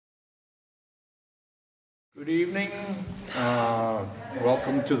Good evening.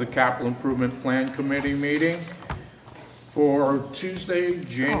 Welcome to the Capital Improvement Plan Committee meeting for Tuesday,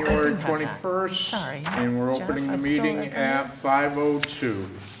 January 21st. Sorry. And we're opening the meeting at 5:02.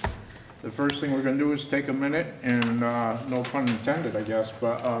 The first thing we're going to do is take a minute and, no pun intended, I guess,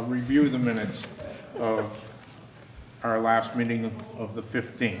 but review the minutes of our last meeting of the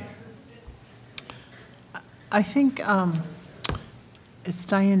 15th. I think it's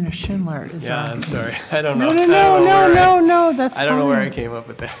Diana Schindler. I'm sorry. I don't know. No, that's fine. I don't know where I came up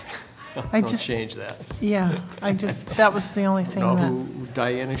with that. I Don't just change that. Yeah, that was the only I thing don't know that. who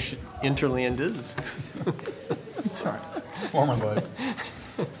Diana Interland is. It's all right. Former life.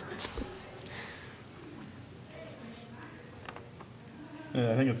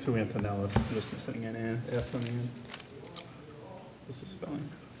 Yeah, I think it's Sue Antonellis. I'm just missing an S on the end. What's the spelling?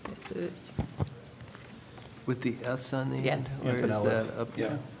 Yes, it is. With the S on the end? Yes. Where is Antonellis. that? Up Yeah.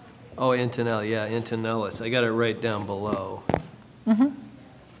 there? Oh, Antonelli, yeah, Antonellis. I got it right down below. Mm-hmm.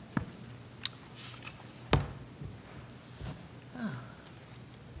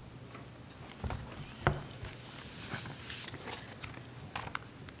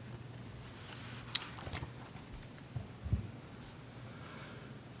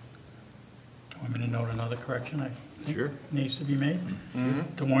 Want me to note another correction I think Sure. needs to be made?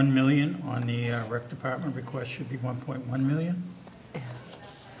 The 1 million on the rec department request should be 1.1 million.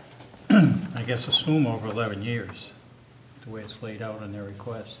 I guess assume over 11 years, the way it's laid out in their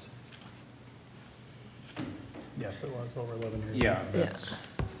request. Yes, it was over 11 years. Yeah, that's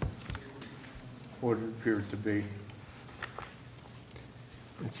what it appeared to be.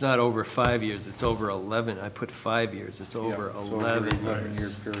 It's not over 5 years, it's over 11. I put 5 years, it's over Yeah, it's 11 11-year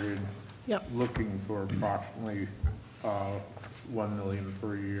years. period. Yep. Looking for approximately 1 million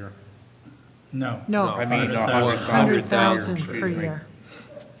per year. No. No, I mean, 100,000 excuse per me. year.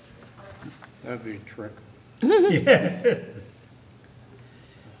 That'd be a trick.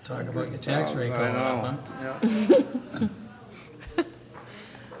 Talk about your tax rate I going up, huh? know, yeah.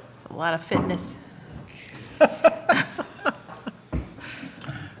 It's a lot of fitness.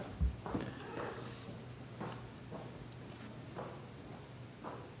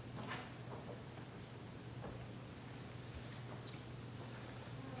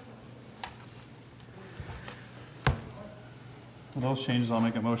 With those changes, I'll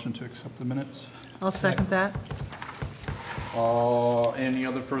make a motion to accept the minutes. I'll second that. Any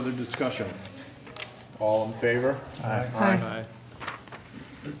other further discussion? All in favor? Aye. Aye.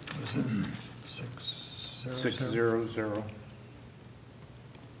 600. 600.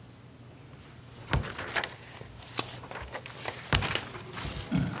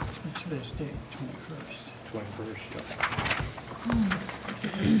 What's today's date? 21st. 21st, yeah.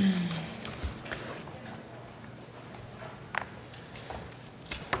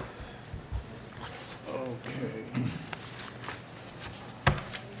 Okay.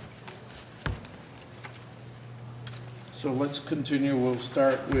 So let's continue. We'll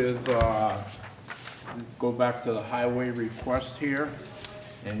start with, go back to the highway request here.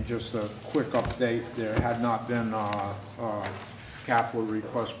 And just a quick update, there had not been a capital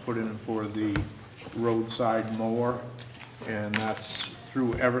request put in for the roadside mower. And that's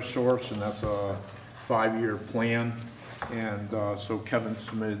through Eversource, and that's a 5-year plan. And so Kevin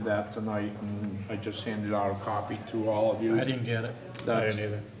submitted that tonight, and I just handed out a copy to all of you. I didn't get it. That's- I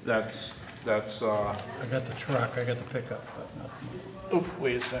didn't either. That's, I got the truck, I got the pickup, but nothing. oh,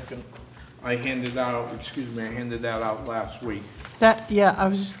 wait a second. I handed that out last week, Yeah, I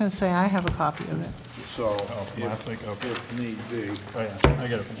was just going to say, I have a copy of it. so Oh, from last week, okay. if need be. Oh, yeah, I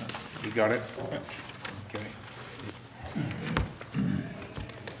get it from that. You got it? Okay.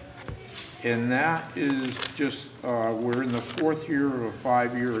 And that is just, we're in the 4th year of a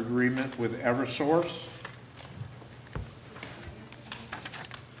 5-year agreement with Eversource.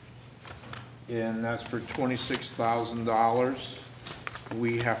 And that's for $26,000.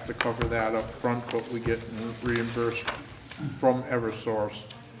 We have to cover that up front, but we get reimbursed from Eversource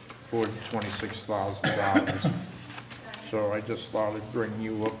for $26,000. So I just thought I'd bring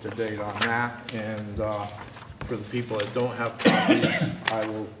you up to date on that, and for the people that don't have copies, I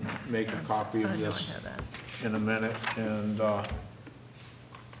will make a copy of this in a minute and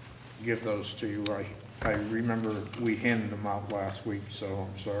give those to you. I remember we handed them out last week, so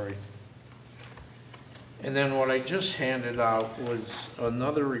I'm sorry. And then what I just handed out was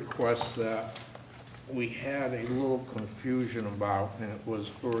another request that we had a little confusion about, and it was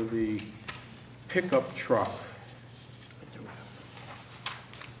for the pickup truck.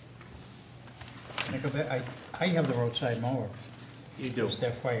 I have the roadside mower. You do? Just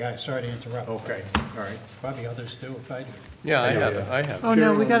FYI, sorry to interrupt. Okay, all right. Probably others do if I do. Yeah, I Yeah, have yeah. it, I have it. Oh,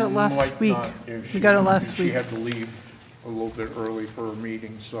 no, we got it Carolyn last might week. not if We got it last She week. had to leave a little bit early for a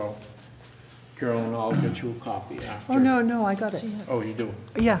meeting, so Carolyn, I'll get you a copy after. Oh, no, I got it. Oh, you do?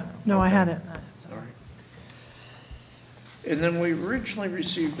 Yeah, no, I had Okay. it. All right. And then we originally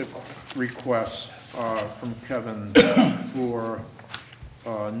received a request from Kevin for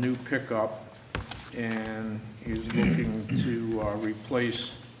a new pickup, and he's looking to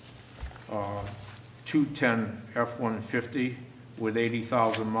replace 210 F-150 with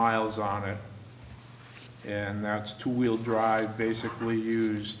 80,000 miles on it. And that's two-wheel drive, basically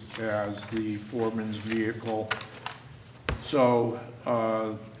used as the foreman's vehicle. So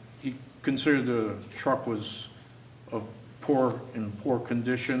he considered the truck was in poor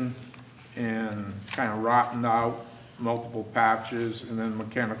condition and kind of rotten out, multiple patches, and then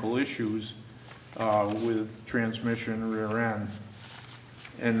mechanical issues with transmission, rear end,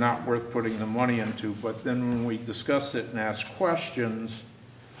 and not worth putting the money into. But then when we discussed it and asked questions,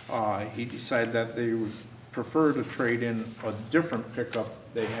 he decided that they would prefer to trade in a different pickup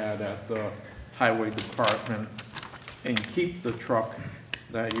they had at the highway department and keep the truck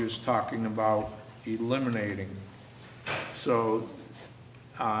that he was talking about eliminating. So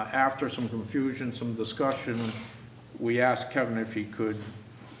after some confusion, some discussion, we asked Kevin if he could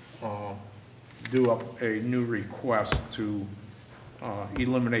do up a new request to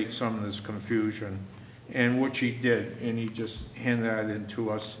eliminate some of this confusion, and which he did, and he just handed that in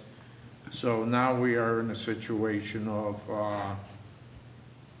to us. So now we are in a situation of,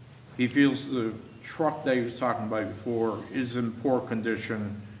 he feels the truck that he was talking about before is in poor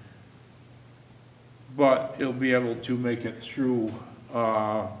condition, but he'll be able to make it through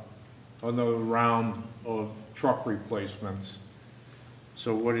another round of truck replacements.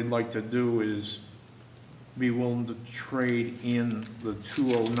 So what he'd like to do is be willing to trade in the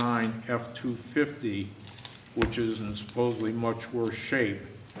 209 F-250, which is in supposedly much worse shape,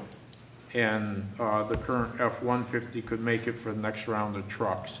 and the current F-150 could make it for the next round of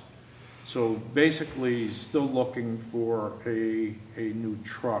trucks. So basically, he's still looking for a new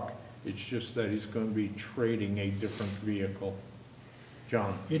truck. It's just that he's going to be trading a different vehicle.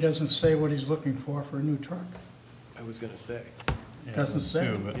 John? He doesn't say what he's looking for a new truck. I was gonna say, Yeah, Doesn't those say.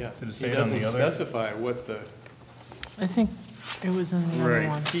 two, but yeah. did it He say it on doesn't the other? specify what the, I think it was in the other Right.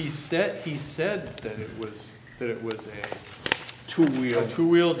 one. he said that it was a Two-wheel,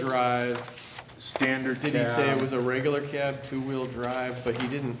 two-wheel drive. standard Did he say it cab. was a regular cab, two-wheel drive, but he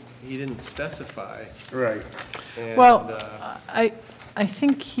didn't specify. Right. And, Well, I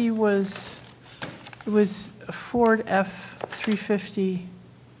think it was a Ford F-350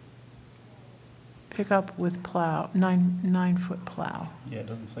 pickup with plow, 9-foot plow. Yeah, it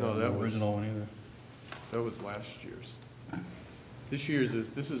doesn't say No, on the that was- original one either. that was last year's. This year's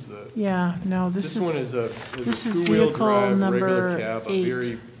this is the, Yeah, no, this one is a this is two-wheel vehicle drive, number regular cab, a 8.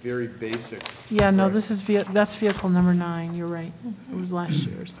 very, very basic. Yeah, no, Correct. this is, that's vehicle number 9, you're right. It was last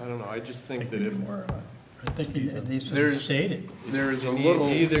year's. I don't know, I just think that if, I think it needs to be There's- stated. There is a He- little,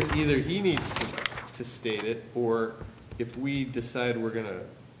 Either he needs to state it, or if we decide we're gonna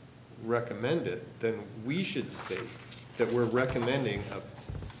recommend it, then we should state that we're recommending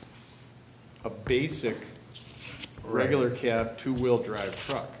a basic, regular cab, two-wheel drive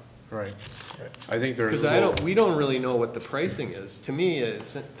truck. right. I think there's Because a little, we don't really know what the pricing is. To me,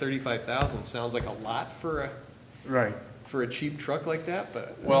 it's 35,000 sounds like a lot for right. a cheap truck like that,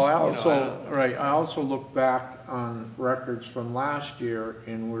 but. Well, I you know, also, right, I also look back on records from last year,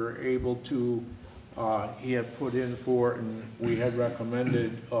 and we're able to, he had put in for, and we had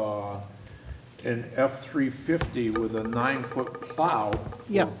recommended, an F-350 with a 9-foot plow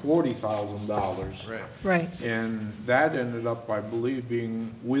for Yep. $40,000. Right. Right. And that ended up, I believe,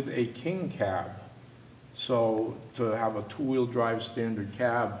 being with a king cab. So to have a two-wheel drive standard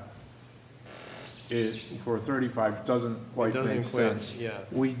cab for 35 doesn't quite doesn't make quite, sense. yeah.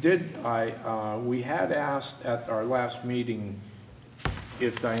 We had asked at our last meeting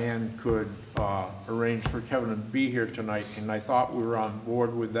if Diane could arrange for Kevin to be here tonight, and I thought we were on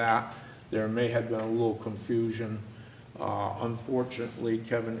board with that. There may have been a little confusion. Unfortunately,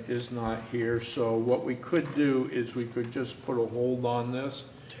 Kevin is not here, so what we could do is we could just put a hold on this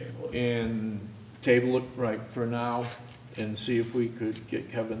and table it right for now, and see if we could get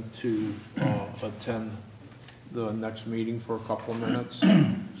Kevin to attend the next meeting for a couple of minutes.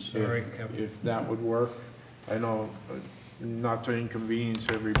 Sorry, Kevin. If that would work. I know, not to inconvenience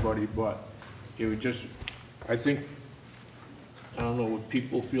everybody, but it would just, I think, I don't know, would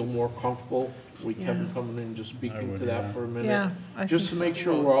people feel more comfortable with Kevin Yeah. coming in and just speaking would, to that yeah. for a minute? Yeah, I Just to think make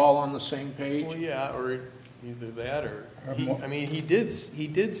sure we're all on the same page? Well, yeah, or Either that or, Or he, more- I mean, he did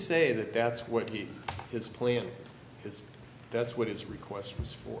say that that's what his plan, that's what his request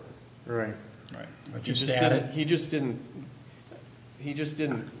was for. Right. Right. But He just just add didn't, it,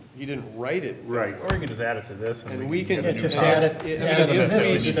 he didn't write it. Right. Or you can just add it to this And and we can. Yeah, just add it- I mean, add it to if this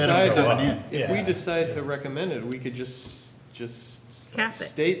we instead decide of going in. If we Yeah. decide to recommend it, we could just Cap it.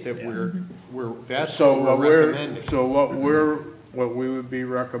 state that that's So what what we're recommending. So what we would be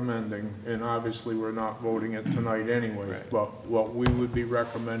recommending, and obviously we're not voting it tonight anyways, Right. but what we would be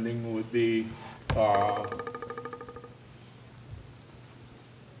recommending would be,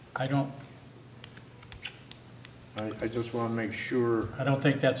 I don't just want to make sure,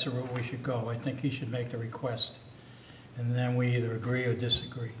 think that's the route we should go. I think he should make the request, and then we either agree or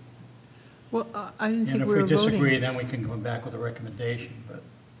disagree. Well, I didn't And think if we we were disagree, voting. then we can come back with a recommendation, but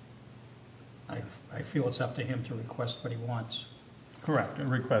I feel it's up to him to request what he wants. Correct, a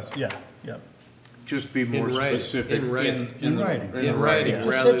request, yeah, yep. just be more In writing, specific. in writing. In writing. In writing, Just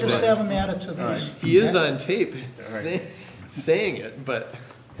rather just than, have him add it to this. he is on tape saying it, but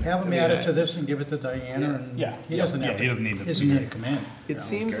Have him I mean, add it to this and give it to Diana, and Yeah. he doesn't Yeah, have to. he doesn't need to Doesn't be need here. to come in. it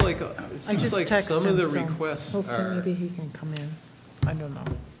seems like, I just texted some of the him, so requests He'll see are. maybe he can come in. I don't know.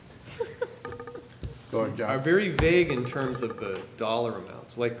 Go ahead, Are John. very vague in terms of the dollar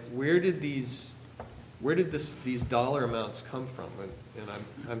amounts. Like, where did these dollar amounts come from? And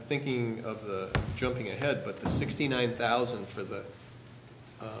I'm thinking of I'm jumping ahead, but the 69,000 for the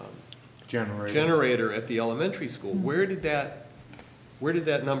generator at the elementary school, where did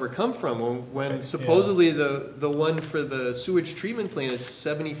that number come from? When supposedly the one for the sewage treatment plant is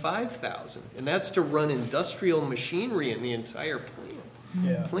 75,000, and that's to run industrial machinery in the entire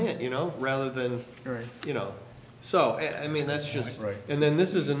plant, rather than, Right. So, I mean, that's just, Right. and then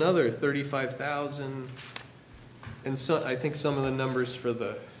this is another 35,000, and so, I think some of the numbers for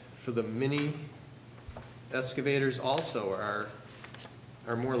the mini excavators also are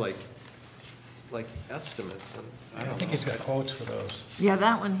more like estimates, and I I don't think know. he's got quotes for those. Yeah,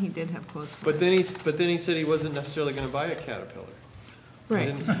 that one he did have quotes for. But then he said he wasn't necessarily gonna buy a Caterpillar.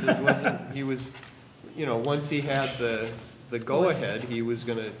 Right. He was, once he had the go-ahead, he was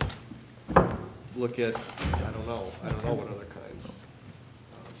gonna look at, I don't know what other kinds.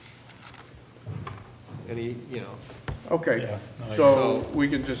 And he, Okay, Yeah, no, I- so we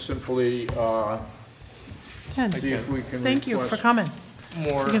can just simply, Ken, see if we can thank you for request coming.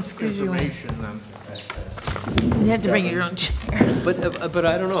 more We can squeeze you in. information then. You had to bring your own chair. but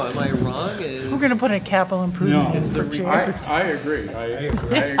I don't know, am I wrong? We're gonna put a capital improvement in Is for the I, chairs. I agree, I agree.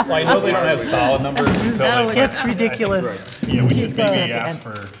 Well, I know they don't have solid numbers. so Oh, like, it gets ridiculous. Yeah, we He's should got- maybe ask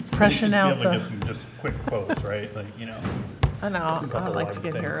for. Pressing out We should be able to the- get some just quick quotes, right, like, I know, I couple like to of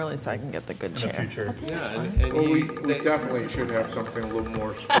get here things. early so I can get the good in the chair. future. Yeah, and Well, we definitely should have something a little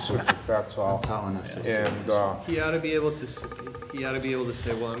more specific, that's all. Tall enough to see. And, he ought to be able to,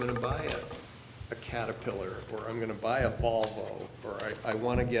 say, well, I'm gonna buy a Caterpillar, or I'm gonna buy a Volvo, or I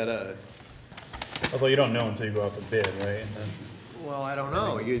wanna get a, Although you don't know until you go out to bid, right, and then, well, I don't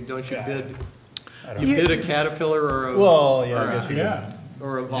know, don't you Yeah. bid, I don't you know. bid a Caterpillar or a. Well, yeah, or I a- guess you Yeah,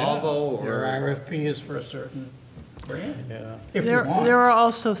 Or a Volvo, your or, RFP is for a certain brand, Yeah, if you There want. are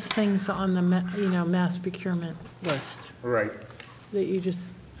also things on the, mass procurement list right, that you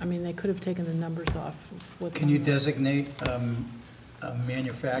just, they could have taken the numbers off of what's Can on you there. designate a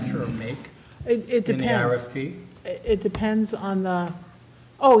manufacturer or make It in the depends. RFP? It depends on the,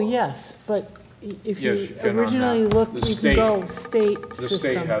 oh, yes, but if Yes, you you can on originally that. look, The you can state- go state the state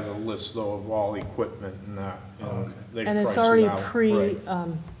system. has a list though of all equipment and that, and they And it's price it already out.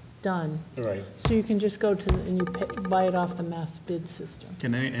 done. Right, So you can just go to, and you buy it off the mass bid system.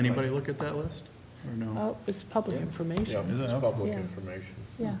 can anybody look at that list, or no? Oh, it's public yeah, information. Is it? it's Okay. public Yeah. information.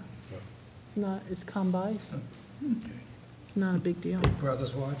 Yeah. It's not, it's combis. It's not a big deal. Big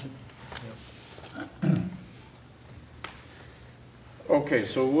Brother's watching. Okay,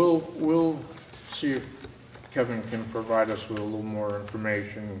 so we'll see if Kevin can provide us with a little more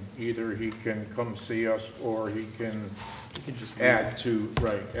information. Either he can come see us or he can you can just. add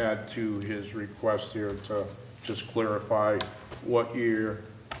to his request here to just clarify what year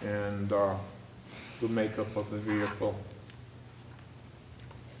and, the makeup of the vehicle.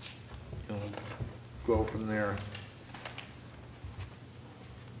 And we'll go from there.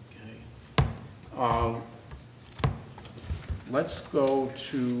 Okay. Let's go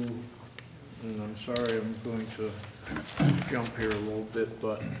to, and I'm sorry, I'm going to jump here a little bit,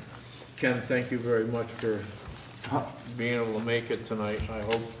 but Ken, thank you very much for being able to make it tonight. I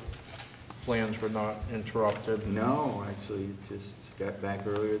hope plans were not interrupted. No, actually, just got back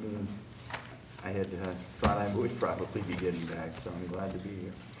earlier than I had thought I would probably be getting back, so I'm glad to be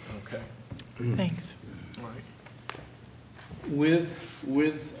here. Okay. Thanks.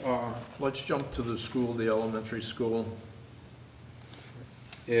 Let's jump to the school, the elementary school.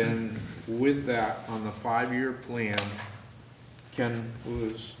 And with that, on the 5-year plan, Ken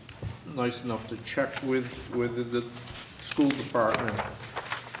was nice enough to check with the school department.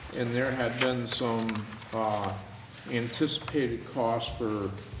 And there had been some anticipated costs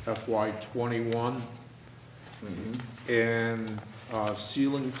for FY '21. And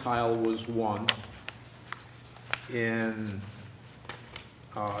ceiling tile was one. And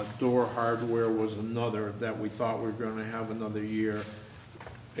door hardware was another that we thought we were gonna have another year.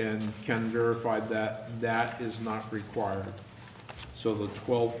 And Ken verified that that is not required. So the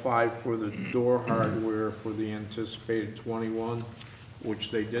 12.5 for the door hardware for the anticipated 21,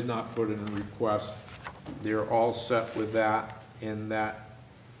 which they did not put in a request, they're all set with that, and that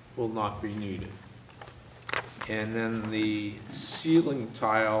will not be needed. And then the ceiling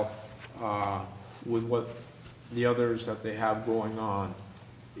tile, with what the others that they have going on,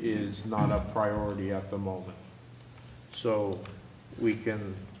 is not a priority at the moment. So we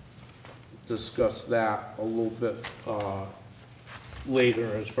can discuss that a little bit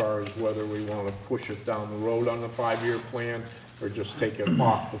later as far as whether we want to push it down the road on the 5-year plan or just take it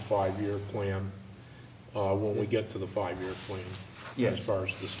off the 5-year plan when we get to the 5-year plan, Yes. as far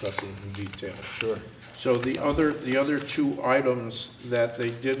as discussing in detail. Sure. So the other two items that they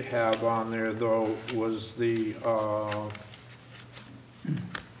did have on there, though, was the,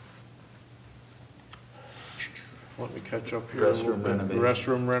 let me catch up here a little Restroom bit. renovation.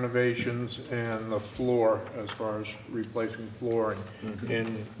 Restroom renovations and the floor, as far as replacing flooring.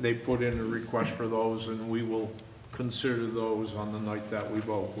 And they put in a request for those, and we will consider those on the night that we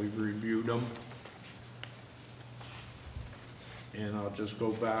vote. We've reviewed them. And I'll just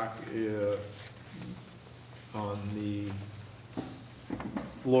go back on the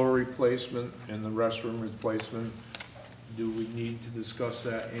floor replacement and the restroom replacement. Do we need to discuss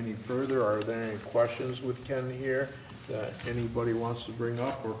that any further? Are there any questions with Ken here that anybody wants to bring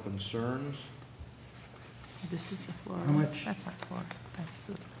up or concerns? This is the floor. How much? That's not floor, that's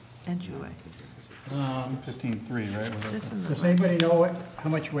the entryway. 15.3, right? This and the. Does anybody know how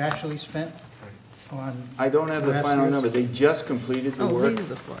much we actually spent on? I don't have the last final year's? number. They just completed the Oh, work these are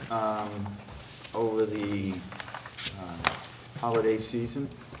the floor. over the holiday season.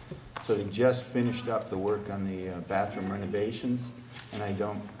 So they just finished up the work on the bathroom renovations, and I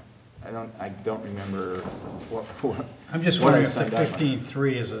don't remember what. I'm just what I wondering if the signed up on.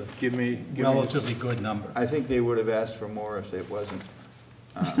 15.3 is a Give me. relatively good number. I think they would have asked for more if it wasn't,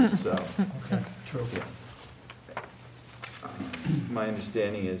 so. Okay, true. My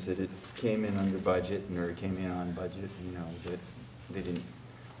understanding is that it came in under budget, or it came in on budget, you know, that they didn't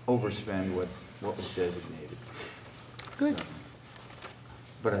overspend what was designated. Good. So,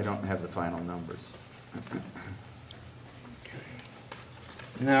 but I don't have the final numbers.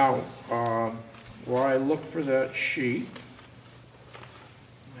 Now, while I look for that sheet,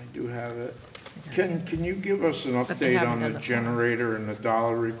 I do have it. Can you give us an But they update haven't on done the the generator and the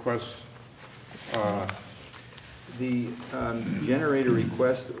dollar requests? The generator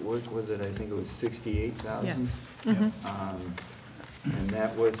request, what was it? I think it was 68,000. Yes. And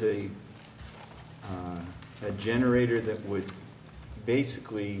that was a generator that would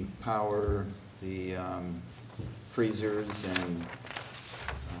basically power the freezers and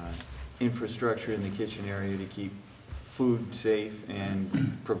infrastructure in the kitchen area to keep food safe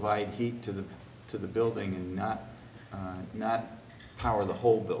and provide heat to the building, and not power the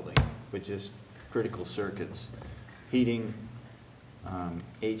whole building, but just critical circuits, heating,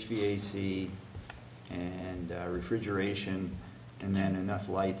 HVAC, and refrigeration, and then enough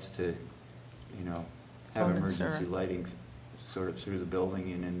lights to, you know, have Phone and emergency Sarah. lighting sort of through the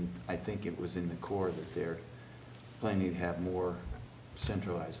building. And then I think it was in the core that they're planning to have more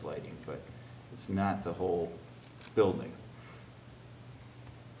centralized lighting, but it's not the whole building.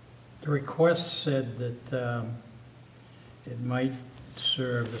 The request said that it might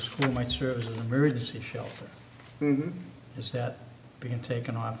serve, the school might serve as an emergency shelter. Mm-hmm. Is that being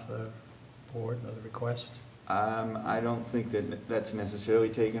taken off the board of the request? I don't think that that's necessarily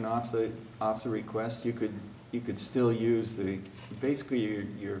taken off the request. You could still use basically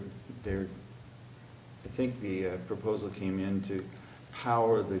I think the proposal came in to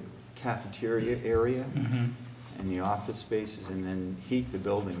power the cafeteria area and the office spaces, and then heat the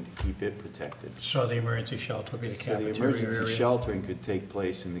building to keep it protected. So the emergency shelter would be the So the cafeteria emergency area? sheltering could take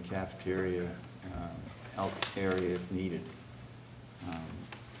place in the cafeteria area if needed.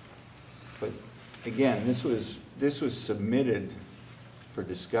 But again, this was submitted for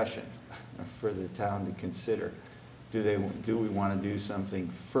discussion, for the town to consider. Do we want to do something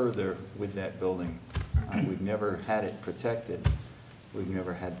further with that building We've never had it protected. We've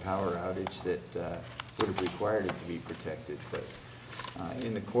never had power outage that would have required it to be protected. But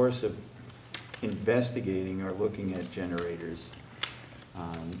in the course of investigating or looking at generators,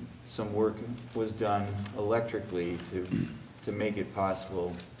 some work was done electrically to make it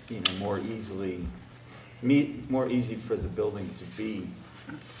possible, more easy for the building to be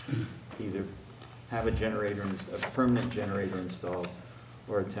either have a generator, a permanent generator installed,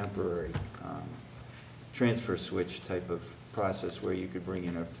 or a temporary transfer switch type of process where you could bring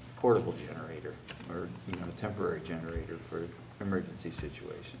in a portable generator or a temporary generator for emergency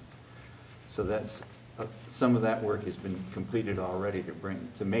situations. So that's some of that work has been completed already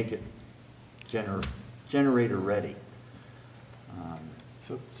to make it generator ready.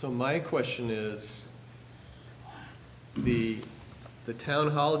 So my question is, the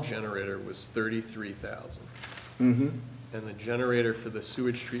town hall generator was 33,000. Mm-hmm. And the generator for the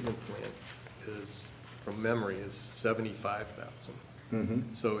sewage treatment plant is, from memory, is 75,000.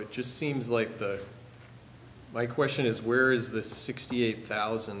 Mm-hmm. So it just seems like my question is, where is this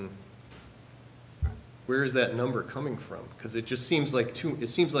 68,000, where is that number coming from? Because it just seems like too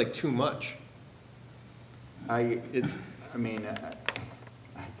much.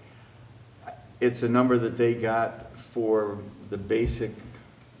 It's a number that they got for the basic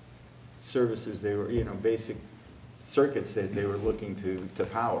services they were, basic circuits that they were looking to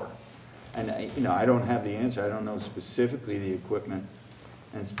power. And, I don't have the answer. I don't know specifically the equipment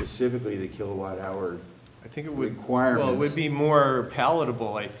and specifically the kilowatt hour I think it would, requirements. well, it would be more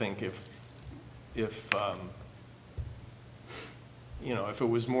palatable, I think, if it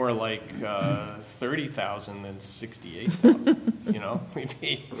was more like 30,000 than 68,000, we'd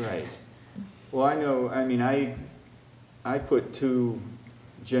be. Right. Well, I put 2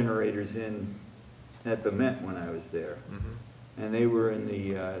 generators in at the Met when I was there. Mm-hmm. And they were in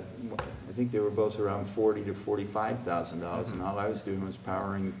I think they were both around $40,000 to $45,000, Mm-hmm. and all I was doing was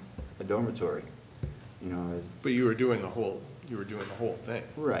powering a dormitory. But you were doing the whole thing.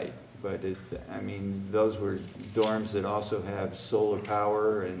 Right, but those were dorms that also have solar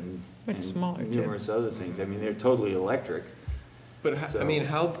power and Much smaller, too. numerous other things. They're totally electric. But, So-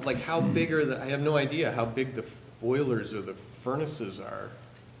 how big are I have no idea how big the boilers or the furnaces are.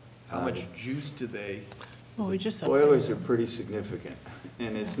 How much juice do they? Well, we just. Boilers are pretty significant,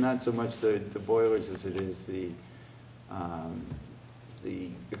 and it's not so much the boilers as it is the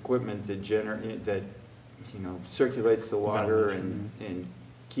equipment that circulates the water and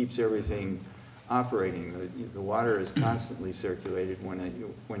keeps everything operating. The water is constantly circulated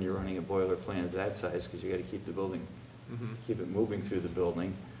when you're running a boiler plant of that size, because you got to keep the building, Mhm. keep it moving through the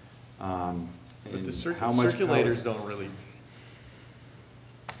building. But the how much circulators power- don't really.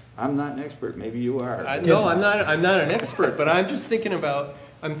 I'm not an expert, maybe you are. No, I'm not an expert, but I'm thinking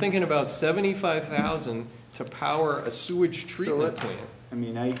about 75,000 to power a sewage treatment plant.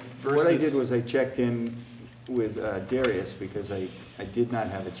 What I did Versus- was I checked in with Darius, because I did not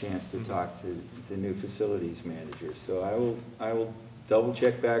have a chance to Mm-hmm. talk to the new facilities manager. So I will double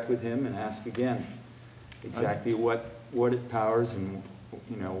check back with him and ask again exactly what it powers and,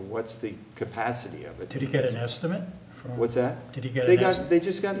 what's the capacity of it. Did he get an estimate? What's that? Did he get an estimate? They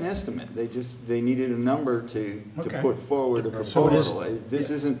just got an estimate. They needed a number to Okay. put forward a So it is- proposal.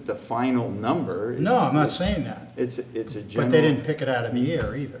 This isn't the final number. No, I'm not It's- saying that. It's a general. But they didn't pick it out of the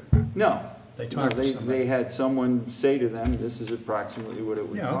air either. No. They No, talked to somebody. They had someone say to them, this is approximately what it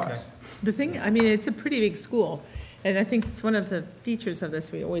would Yeah, okay. cost. The thing, it's a pretty big school, and I think it's one of the features of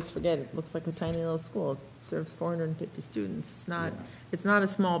this, we always forget, it looks like a tiny little school. It serves 450 students. It's not a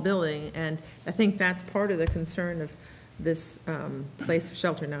small building, and I think that's part of the concern of this place of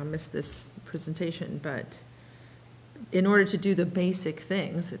shelter. Now, I missed this presentation, but in order to do the basic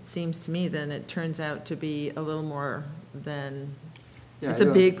things, it seems to me then it turns out to be a little more than, Yeah, it's I a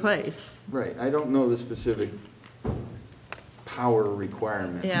don't- big place. Right, I don't know the specific power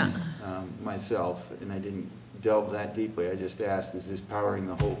requirements. Yeah. Myself, and I didn't delve that deeply. I just asked, is this powering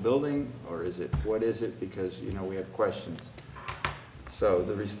the whole building, or what is it? Because, we have questions. So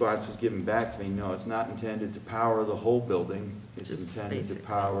the response was given back to me, no, it's not intended to power the whole building. It's Just intended to basic.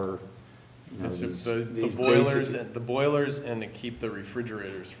 power, It's these the basic boilers and to keep the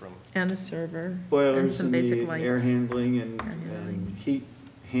refrigerators from. And the server, and boilers some and basic the lights. air handling and Air handling. and heat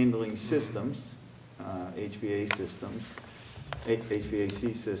handling systems, HVAC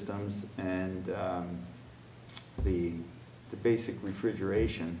systems, and the basic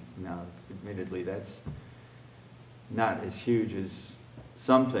refrigeration. Now, admittedly, that's not as huge as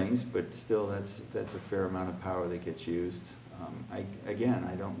some things, but still, that's a fair amount of power that gets used. I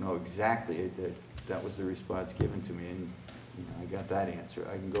don't know exactly, that was the response given to me, and I got that answer.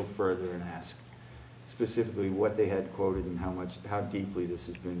 I can go further and ask specifically what they had quoted and how deeply this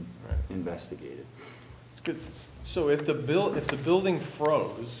has been Right. investigated. It's good. So if the building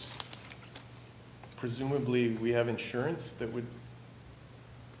froze, presumably we have insurance that would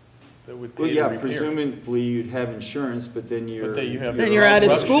Well, pay the yeah, repair. presumably you'd have insurance, but then But then you have Then the you're out of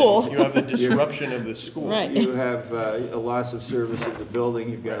disruption. school. You have the disruption of the school. Right. You have a loss of service of the building,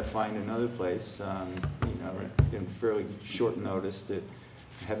 you've got to find another place, you know, in fairly short notice, that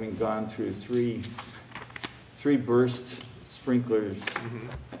having gone through three burst sprinklers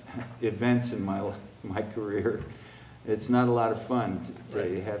events in my career, it's not a lot of fun to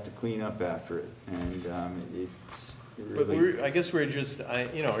Right. have to clean up after it, and it's But really. I guess we're just,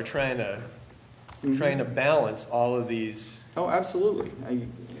 we're trying to balance all of these. Oh, absolutely.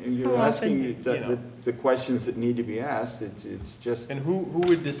 You're How asking often- the questions that need to be asked, it's just. And who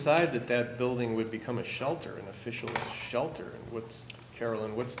would decide that that building would become a shelter, an official shelter? And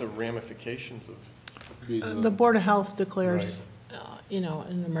Carolyn, what's the ramifications of? The Board of Health declares,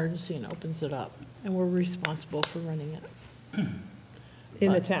 an emergency and opens it up, and we're responsible for running it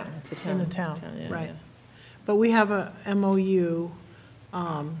In the town, it's a town. in the town, yeah, right. yeah. But we have a MOU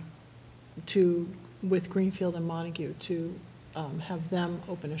with Greenfield and Montague to have them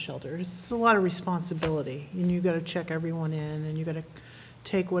open a shelter. It's a lot of responsibility, and you've got to check everyone in, and you've got to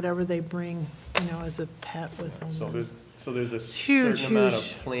take whatever they bring, as a pet with them. So there's a Huge, certain amount of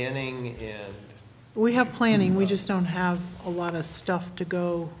huge. planning and, We have planning, we just don't have a lot of stuff to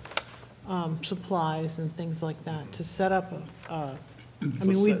go, supplies and things like that, to set up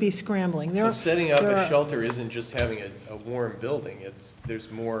we'd be scrambling. so setting up there a are- shelter isn't just having a warm building, there's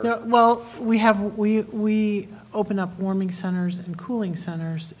more. Well, we open up warming centers and cooling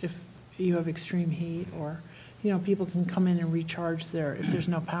centers if you have extreme heat, or, people can come in and recharge if there's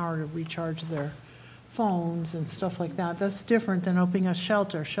no power, to recharge their phones and stuff like that. That's different than opening a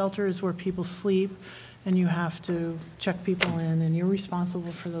shelter. Shelter is where people sleep, and you have to check people in, and you're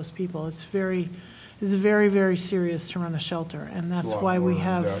responsible for those people. It's very, very serious to run a shelter, and It's a that's lot why more we than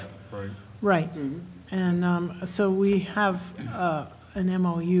have. death, right. Right, and so we have an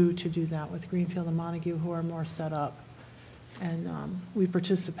MOU to do that with Greenfield and Montague, who are more set up, and we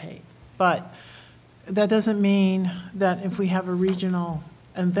participate. But that doesn't mean that if we have a regional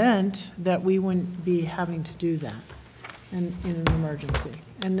event, that we wouldn't be having to do that in an emergency.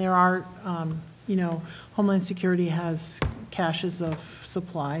 And there are, Homeland Security has caches of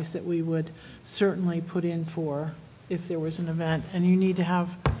supplies that we would certainly put in for if there was an event, and you need to have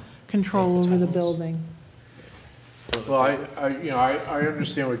control over the building. Well, I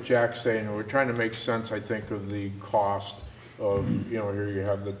understand what Jack's saying, and we're trying to make sense, I think, of the cost of, here you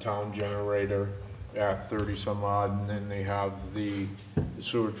have the town generator at 30 some odd, and then they have the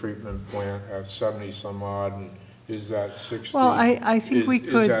sewer treatment plant at 70 some odd, and is that 60? Well, I think we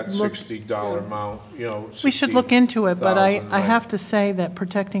could Is that look. $60 amount, We should look into it, but I 60,000, have to say that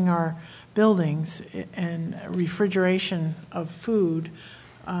protecting our buildings and refrigeration of food,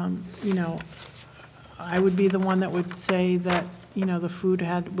 I would be the one that would say that, the food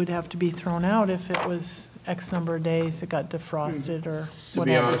would have to be thrown out if it was X number of days, it got defrosted or To be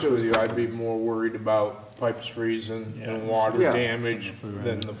whatever. honest with you, I'd be more worried about pipes freezing and water Yeah. damage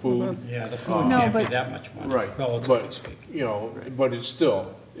than the food. Yeah, the food No, can't be but- that much money, Right, relatively but, speaking. but it's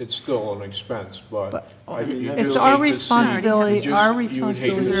still an expense, but. I think you It's do our hate to see- responsibility, you just- our you would hate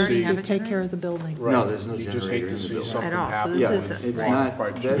to responsibility see- is to take care of the building. Right. No, there's no You just generator hate in to the see building. something At all, so happen. this Yeah, is, it's Water not-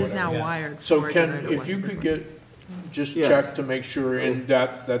 pipes, that- this is now whatever. wired for So a Ken, generator, if you wasn't could it? get, just Yes. check to make sure in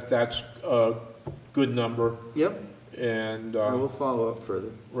depth that that's a good number, Yep, and, I will follow up further.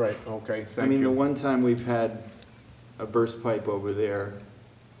 right, okay, I thank mean, the you. one time we've had a burst pipe over there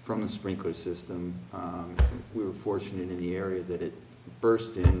from the sprinkler system, we were fortunate in the area that it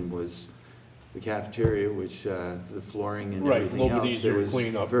burst in was the cafeteria, which, the flooring and Right, everything a little else. bit easier to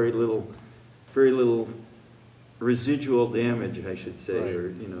clean up. Very little residual damage, I should say, Right.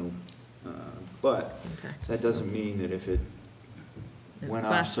 or, but Okay. that doesn't mean that if it In went the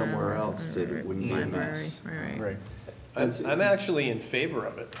off classroom somewhere or- else, that it wouldn't be a library, mess. Right. Right, I'm actually in favor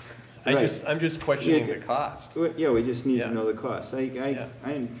of it. Right. I'm just questioning Yeah. the cost. Well, yeah, we just need Yeah. to know the cost. Yeah.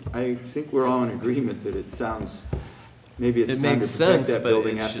 I think we're all in agreement that it sounds, maybe it's It time to makes protect sense, that but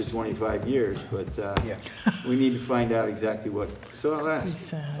building it's after just- 25 years, but yeah, we need to find out exactly what, so I'll Pretty ask.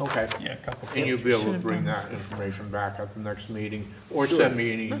 sad. okay. Yeah, a couple. And you'll be able to Should've bring done that information back at the next meeting, or Sure. send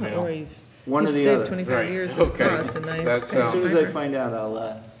me an Oh, email. or you've One or you've the saved other. 25 Right, years of okay. cost, and now That As soon as I sounds, find out,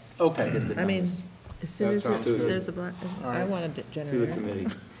 I'll okay, get the I mean, numbers as soon That as sounds good. there's a, All I right. want a to the generator, committee.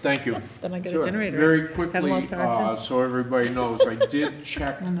 thank you. then I get Sure. a generator. Very Haven't quickly, lost power since. so everybody knows, I did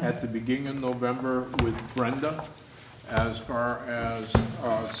check at the beginning of November with Brenda as far as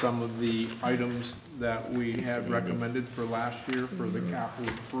some of the items that we had recommended for last year for the capital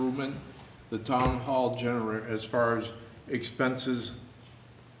improvement. The town hall generator, as far as expenses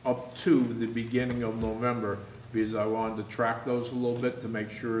up to the beginning of November, because I wanted to track those a little bit to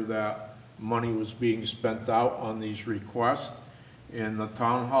make sure that money was being spent out on these requests. In the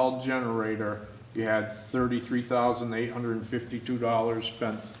town hall generator, you had $33,852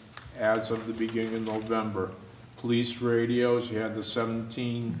 spent as of the beginning of November. Police radios, you had the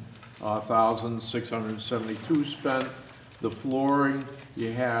 17,672 spent. The flooring,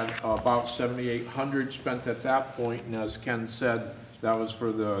 you had about 7,800 spent at that point, and as Ken said, that was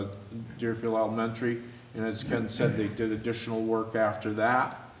for the Deerfield Elementary, and as Ken said, they did additional work after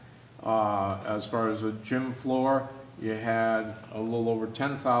that. As far as the gym floor, you had a little over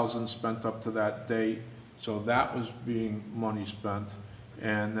 10,000 spent up to that date, so that was being money spent.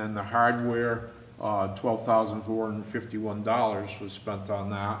 And then the hardware, $12,451 was spent on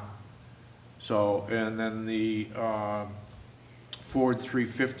that. So, and then the Ford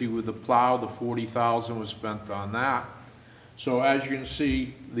 350 with the plow, the 40,000 was spent on that. So as you can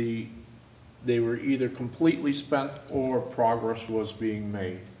see, they were either completely spent or progress was being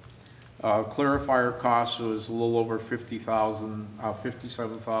made. Clarifier cost was a little over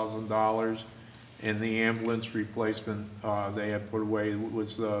 $57,000, and the ambulance replacement they had put away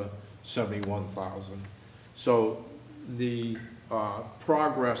was $71,000. So the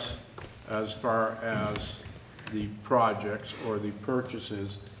progress as far as the projects or the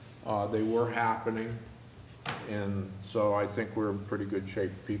purchases, they were happening, and so I think we're in pretty good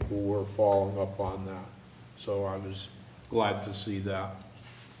shape. People were following up on that, so I was glad to see that.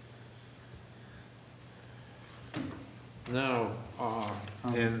 Now,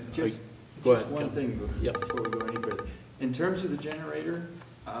 and Just go ahead, one Ken. thing Yep. before we go any further. In terms of the generator,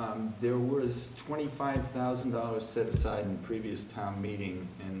 there was $25,000 set aside in the previous town meeting,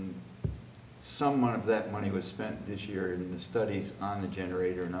 and some of that money was spent this year in the studies on the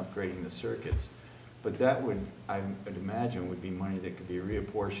generator and upgrading the circuits. But that would, I would imagine, would be money that could be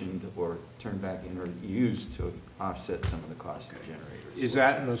reapportioned or turned back in or used to offset some of the costs of the generator. Is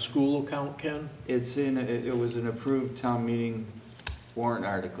that in a school account, Ken? It's in, it was an approved town meeting warrant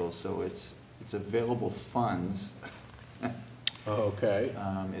article, so it's available funds. Okay.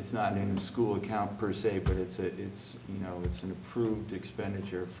 It's not in a school account per se, but it's an approved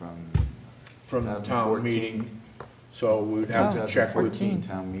expenditure from From the town 2014. meeting, so we'd have to check with, 2014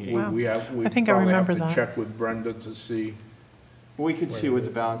 town meeting. Wow. we'd I think I probably have remember to that. check with Brenda to see. We could see what the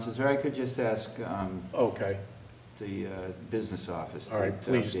balances are. I could just ask Okay, the business office All right, to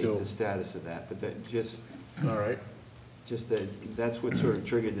please update do. the status of that. But that all right. that's what sort of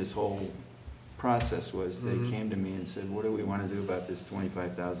triggered this whole process was they Mhm. came to me and said, what do we want to do about this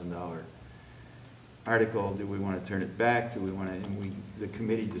 $25,000 article? Do we want to turn it back? Do we want to, and the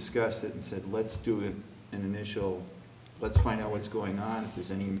committee discussed it and said, let's do it an initial, let's find out what's going on. If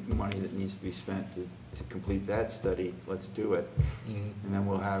there's any money that needs to be spent to complete that study, let's do it. Mhm. And then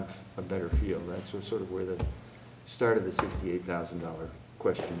we'll have a better feel. That's sort of where the start of the $68,000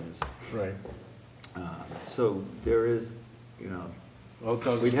 question is. Right. So there is, Well, it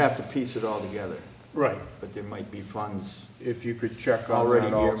does, we'd have to piece it all together, right, but there might be funds if you could check on already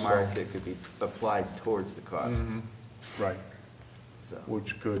that also. earmarked that could be applied towards the cost. Mhm. Right, So,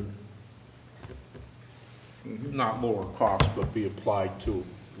 which could mhm. not lower cost, but be applied to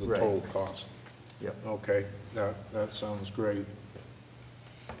the Right. total cost. Yep. Okay, that sounds great.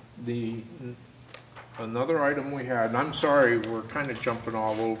 Another item we had, and I'm sorry, we're kind of jumping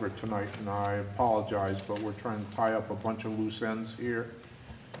all over tonight, and I apologize, but we're trying to tie up a bunch of loose ends here.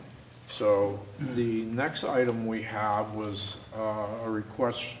 So the next item we have was a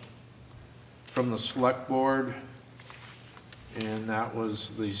request from the select board, and that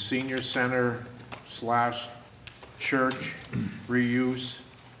was the senior center / church reuse,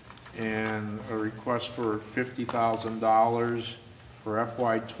 and a request for $50,000 for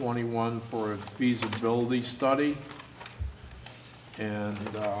FY '21 for a feasibility study. And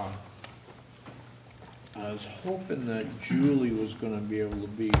I was hoping that Julie was gonna be able to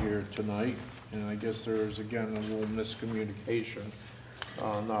be here tonight, and I guess there was, again, a little miscommunication,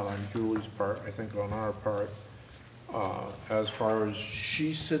 not on Julie's part, I think on our part. As far as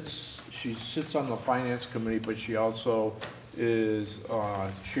she sits on the finance committee, but she also is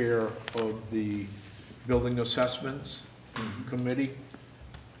chair of the building assessments committee.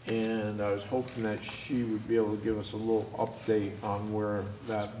 And I was hoping that she would be able to give us a little update on where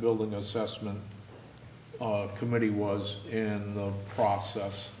that building assessment committee was in the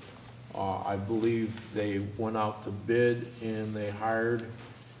process. I believe they went out to bid and they hired,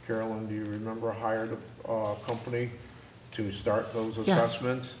 Carolyn, do you remember, hired a company to start those Yes.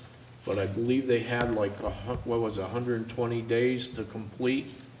 assessments? but I believe they had like, what was it, 120 days to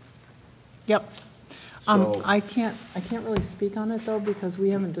complete? Yep. So- I can't really speak on it, though, because we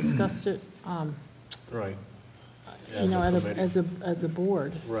haven't discussed it, Right. you know, As a committee. as a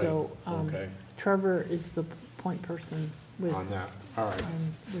board. Right, So okay. Trevor is the point person with, On that, all right.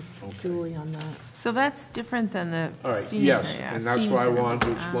 with Okay. Julie on that. So that's different than the All right, senior yes, center, yeah, and that's senior why I center. wanted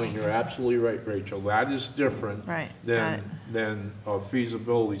to explain, you're absolutely right, Rachel, that is different Right, got than, it. than a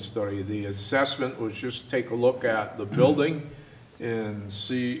feasibility study. The assessment was just take a look at the building and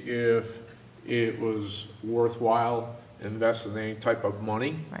see if it was worthwhile investing any type of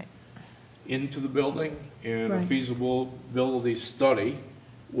money Right. into the building, and a Right. feasibility study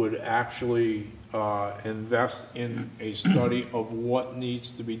would actually invest in a study of what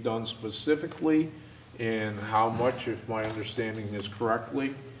needs to be done specifically and how much, if my understanding is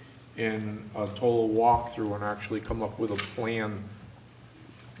correctly, and a total walkthrough and actually come up with a plan,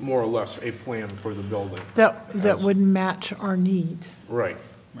 more or less a plan for the building. That As- would match our needs. Right.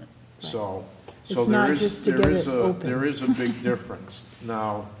 So, It's so not there is, just to there get is it a, open. there is a big difference.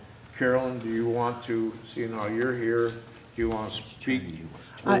 Now, Carolyn, do you want to, seeing how you're here, do you want to speak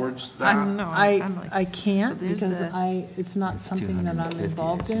towards I that? don't know, I'm like. I can't, So there's because the- it's not something that I'm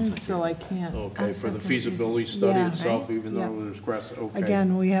involved in, so I can't. Okay, for the I'm feasibility study Yeah. itself, Right? even though Yeah. there's grass, okay.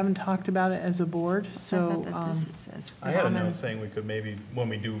 Again, we haven't talked about it as a board, I so, thought that this, it says. I had a note saying we could maybe, when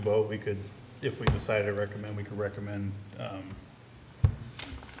we do vote, we could, if we decided to recommend, we could recommend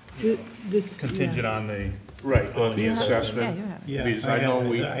this. contingent on the, Right, on the Do you have this? Yeah, assessment. you have it. Yeah, Because I I know had,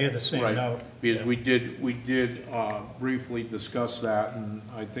 we. I had the same right, note. Because we did briefly discuss that, and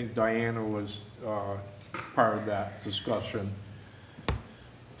I think Diana was part of that discussion.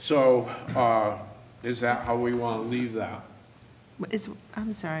 So, is that how we want to leave that,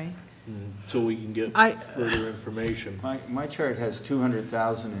 I'm sorry. so we can get I- further information? My chart has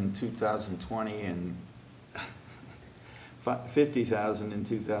 200,000 in 2020 and 50,000 in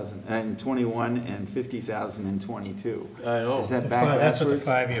 2021 and 50,000 in 22. I know. Is that That's what the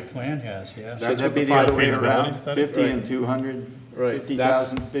backwards? 5-year plan has, yeah. Should That's that what be the the other way feasibility around? study? 50 and Right. 200, Right,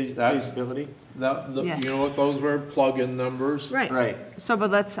 50,000 that's- feasibility? Yes. You know what, those were plug-in numbers? Right. So,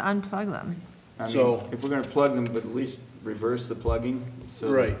 but let's unplug them. I mean, So- if we're gonna plug them, but at least reverse the plugging, so.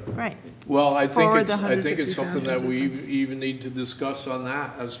 Right. Right. Well, I think Forward it's, the I think it's something that we 150,000 even need to discuss on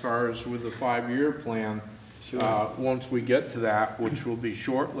that as far as with the 5-year plan. Sure. Once we get to that, which will be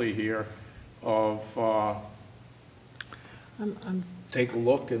shortly here, of, I'm, take a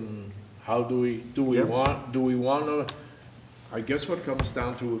look and how do we Yep. want to, I guess what comes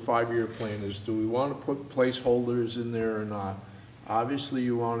down to a 5-year plan is, do we want to put placeholders in there or not? Obviously,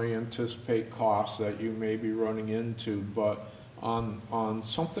 you want to anticipate costs that you may be running into, but on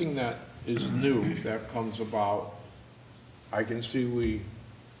something that is new that comes about, I can see we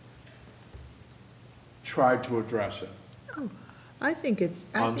tried to address it. I think it's,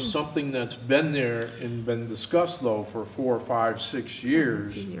 I On think something that's been there and been discussed though for 4, 5, 6 It's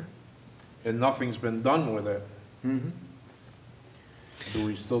years, easier. and nothing's been done with it, Mhm. do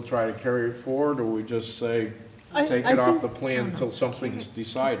we still try to carry it forward, or we just say, I- take I it off think- the plan until something's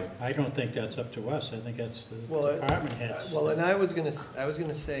decided? I don't think that's up to us. I think that's the Well, department heads. Well, and I was gonna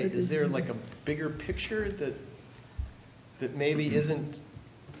say, is there like a bigger picture that maybe isn't,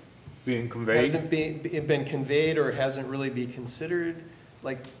 Being conveyed? hasn't been conveyed or hasn't really been considered?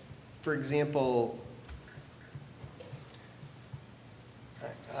 Like, for example,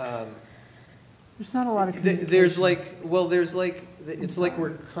 there's not a lot of there's communication. like, it's like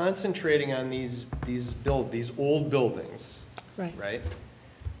we're concentrating on these old buildings, Right. right?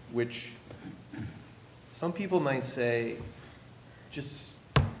 Which some people might say,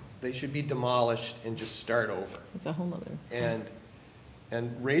 they should be demolished and just start over. It's a whole nother.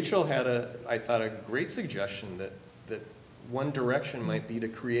 And Rachel had I thought, a great suggestion that one direction might be to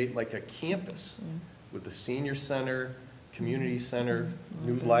create like a campus with the senior center, community center,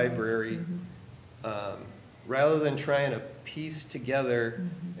 new library, rather than trying to piece together,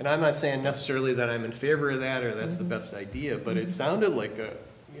 and I'm not saying necessarily that I'm in favor of that or that's the best idea, but it sounded like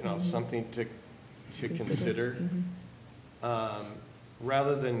something to consider,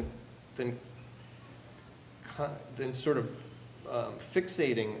 rather than sort of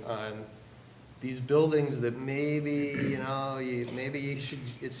fixating on these buildings that maybe, maybe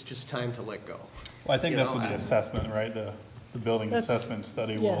it's just time to let go. well, I think You that's know, what the assessment, right, the building That's- assessment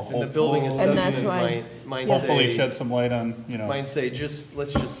study will yes. And the building And assessment that's why- might hopefully say, shed some light on, might say,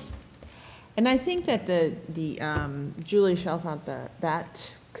 let's just, And I think that the Julie Chalfant,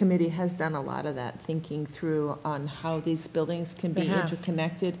 that committee has done a lot of that thinking through on how these buildings can be They have.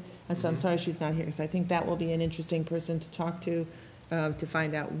 interconnected. And so I'm sorry she's not here, because I think that will be an interesting person to talk to to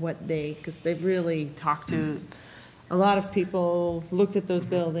find out what because they've really talked to a lot of people, looked at those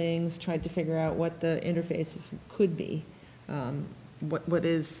buildings, tried to figure out what the interfaces could be, what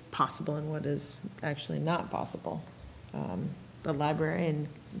is possible and what is actually not possible. The library and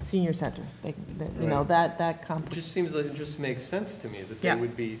senior center, you know, that It complex. just seems like, it just makes sense to me that they Yeah.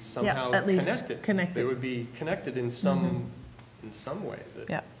 would be somehow at least connected. connected. They would be connected in some way. that-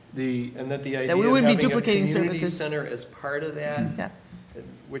 Yeah, And that the idea That we of wouldn't be having a duplicating community services. center as part of that, yeah.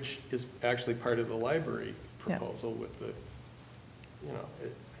 which is actually part of the library Yeah. proposal with the, you know,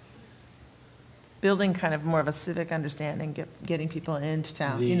 Building kind of more of a civic understanding, getting people into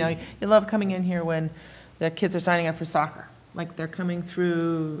town. You know, The- you love coming in here when the kids are signing up for soccer. Like they're coming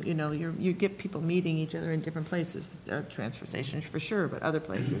through, you know, you get people meeting each other in different places, transfer stations for sure, but other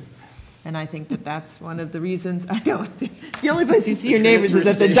places. And I think that that's one of the reasons, I know, the only place you see your neighbors is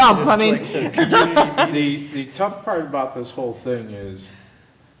at the dump, I mean. The tough part about this whole thing is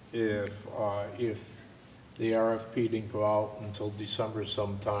if the RFP didn't go out until December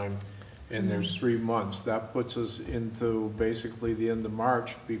sometime, and there's 3 months, that puts us into basically the end of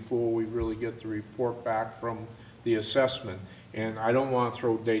March before we really get the report back from the assessment. And I don't want to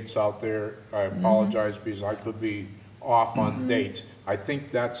throw dates out there. I apologize because I could be off on dates. I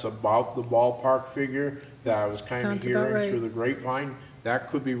think that's about the ballpark figure that I was kind of Sounds about hearing right. through the grapevine. That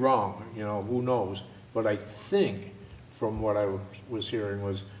could be wrong, you know, who knows? But I think, from what I was hearing,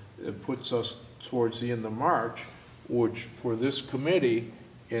 was it puts us towards the end of March, which for this committee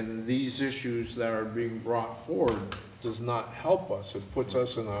and these issues that are being brought forward does not help us. It puts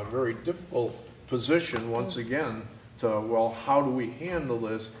us in a very difficult position, once again, to, well, how do we handle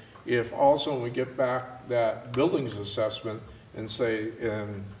this if also we get back that buildings assessment and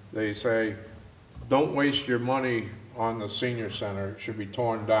they say, don't waste your money on the senior center, it should be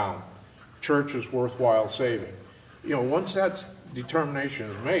torn down. Church is worthwhile saving. You know, once that determination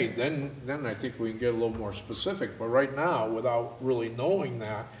is made, then I think we can get a little more specific. But right now, without really knowing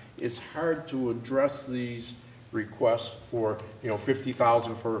that, it's hard to address these requests for, you know,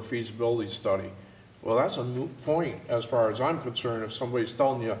 50,000 for a feasibility study. Well, that's a moot point as far as I'm concerned. If somebody's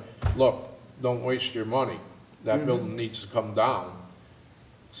telling you, look, don't waste your money, that building needs to come down.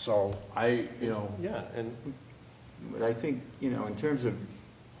 So yeah, and But I think, you know, in terms of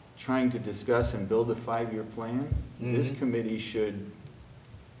trying to discuss and build a 5-year plan, this committee should,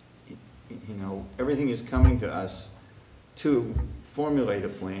 you know, everything is coming to us to formulate a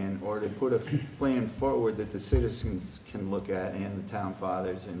plan or to put a plan forward that the citizens can look at and the town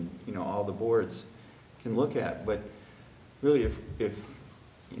fathers and, you know, all the boards can look at. But really, if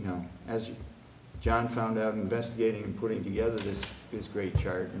you know, as John found out investigating and putting together this great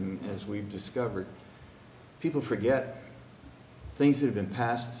chart, and as we've discovered, people forget things that have been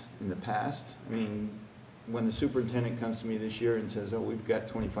passed in the past. I mean, when the superintendent comes to me this year and says, oh, we've got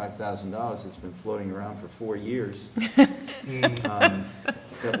 $25,000 that's been floating around for 4 years, that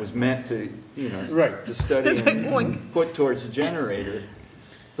was meant to, you know, Right. to study It's like, and oink. put towards a generator,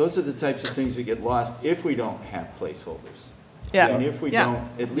 those are the types of things that get lost if we don't have placeholders. Yeah. And if we Yeah. don't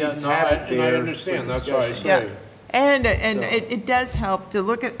at Yeah, least no, have it and I there understand, for that's why I discussion. say. And So- it does help to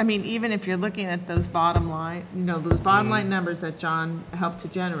look at, I mean, even if you're looking at those bottom line, you know, those bottom line numbers that John helped to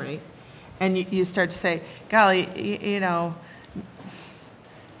generate, and you start to say, golly, you know,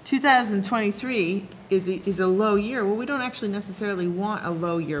 2023 is a low year. Well, we don't actually necessarily want a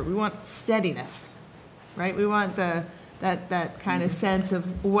low year. We want steadiness, right? We want that kind of sense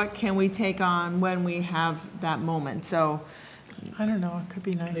of what can we take on when we have that moment. So, I don't know, it could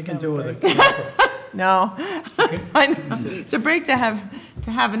be nice They to can have do a with break. it. no, I know. It's a break to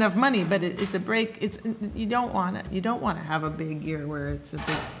have enough money, but it's a break, you don't want it. You don't want to have a big year where it's a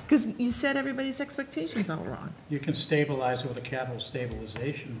big, because you set everybody's expectations all wrong. You can stabilize it with a capital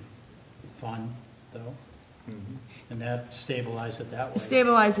stabilization fund, though, and that stabilizes it that way.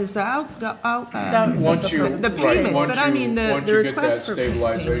 Stabilizes Once you, the right, payments, once but I mean, you, the once you get that request for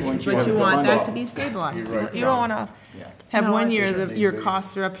stabilization. payments, you but you have want the that fund. to be stabilized. You're right, You don't John. want to Yeah. have No, one I year, just- your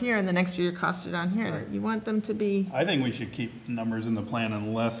costs are up here, and the next year your costs are down here. You want them to be, I think we should keep numbers in the plan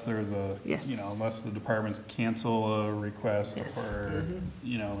unless there's a, Yes. you know, unless the departments cancel a request Yes. or,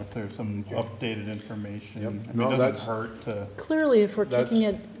 you know, if there's some updated information. Yep. I mean, No, it that's- doesn't hurt to, Clearly, if we're That's- kicking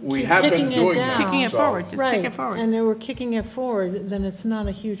it, we keep have been kicking it doing down. that. kicking it So- forward, just kick it Right, forward. and then we're kicking it forward, then it's not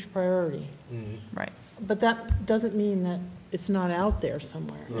a huge priority. Right. But that doesn't mean that it's not out there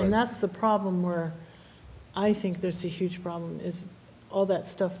somewhere. Right. And that's the problem where I think there's a huge problem, is all that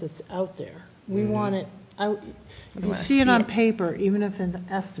stuff that's out there. We want it, if you wanna see it see on it. paper, even if an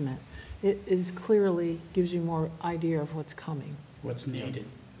estimate, it is clearly gives you more idea of what's coming What's needed.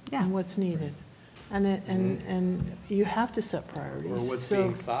 Yeah. and what's needed. and you have to set priorities. Or what's So-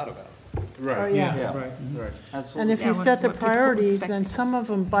 being thought about. Right, yeah. Yeah, right. absolutely. And if Yeah, you what- set the what people were priorities, then expecting. some of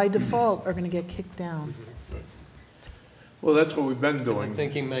them by default are gonna get kicked down. Well, that's what we've been And doing.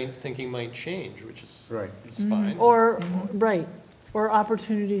 thinking might change, which is, Right. is fine. Or, right, or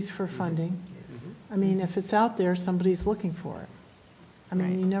opportunities for funding. I mean, if it's out there, somebody's looking for it. I mean,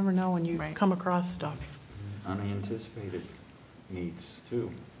 Right. you never know when you Right. come across stuff. Unanticipated needs,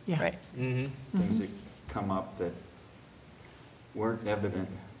 too. Yeah. Right. Mm-hmm. Things that come up that weren't evident,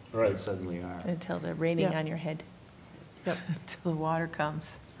 Right. but suddenly are. Until they're raining Yeah. on your head. Yep. Until the water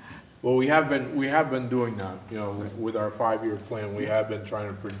comes. Well, we have been doing that, you know, with our 5-year plan, we have been trying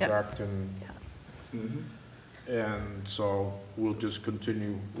to project and, Mhm. and so we'll just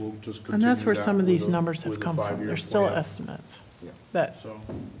continue And that's where that some of with these the- numbers have with the come from. 5-year They're still plan. estimates. Yeah. That, So, all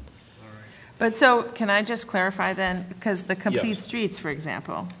right. But so, can I just clarify then, because the complete Yes. streets, for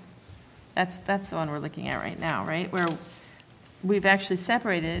example, that's the one we're looking at right now, right? Where we've actually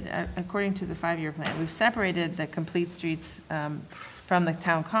separated, according to the 5-year plan, we've separated the complete streets from the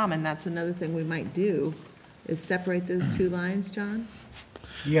town common. That's another thing we might do, is separate those two lines, John?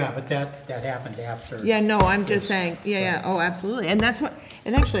 Yeah, but that happened after. Yeah, no, I'm just saying, yeah, oh, absolutely. And that's what,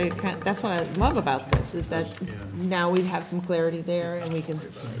 and actually, that's what I love about this, is that now we have some clarity there, and we can,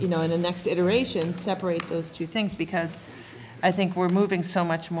 you know, in the next iteration, separate those two things, because I think we're moving so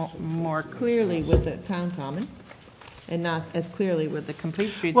much more clearly with the town common, and not as clearly with the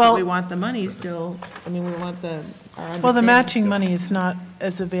complete streets, but Well- we want the money still, I mean, we want our understanding. well, the matching money is not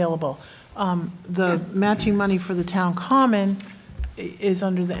as available. The matching money for the town common is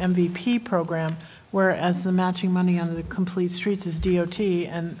under the MVP program, whereas the matching money under the complete streets is DOT.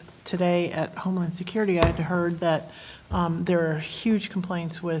 And today at Homeland Security, I had heard that there are huge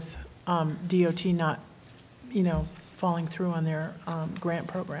complaints with DOT not, you know, falling through on their grant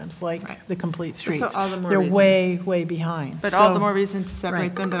programs, like Right. the complete streets. all the more They're reason. way behind. But all the So- more reason to separate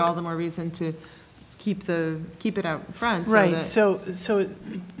Right. them, but all the more reason to keep it out front, so Right, that. so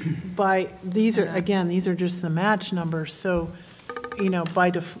by, these are, again, these are just the match numbers, so, you know,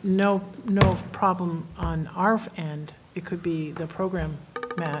 no problem on our end. It could be the program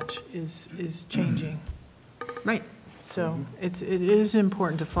match is changing. Right. So it is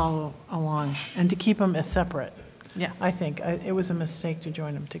important to follow along and to keep them as separate, Yeah. I think. It was a mistake to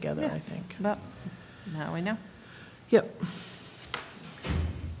join them together, Yeah. I think. But now we know. Yep.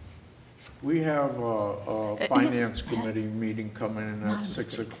 We have a finance committee meeting coming in Not at a 6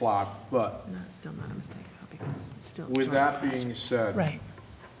 mistake. o'clock, but No, it's still not a mistake, though, because it's still. with that being said, Right.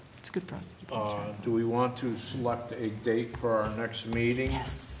 It's good for us to keep on track. do we want to select a date for our next meeting?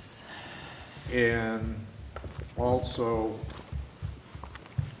 Yes. And also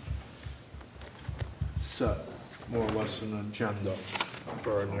set more or less an agenda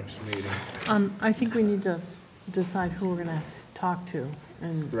for our next meeting. I think we need to decide who we're going to talk to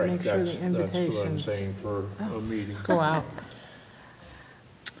and Right, make sure the that's what I'm invitations saying for a meeting. go out.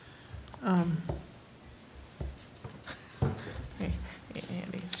 Hey,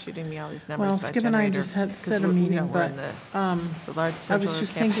 Andy's shooting me all these numbers Well, about Skip and I generator, just had 'cause set a we're- you meeting, know, we're but in the- it's a large I central was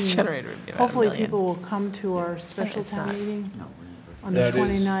just campus thinking, generator would be about hopefully $1 million. people will come to our special It's town not. meeting No, on the That is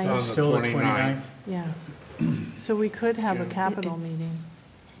 29th. on the Still the 29th. 29th? Yeah. So we could have a capital It's- meeting,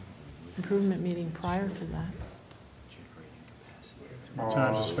 improvement meeting prior to that.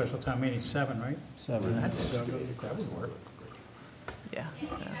 Times a special town meeting, 7, right? 7. That would work. Yeah.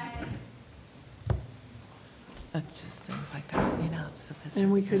 That's just things like that, you know, it's the.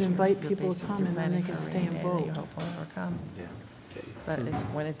 And we could it's invite the people to basic come and then they planning can for a stay and rainy day that vote. You hope will never come, Yeah. but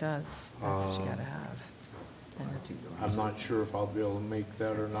when it does, that's what you gotta have. And I'm not sure if I'll be able to make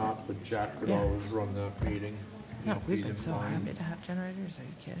that or not, but Jack could Yeah. always run that meeting. No, if he we've been didn't so mind. happy to have generators, are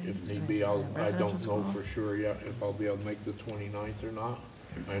you kidding? If need In be, a I don't residential know school. for sure yet if I'll be able to make the 29th or not.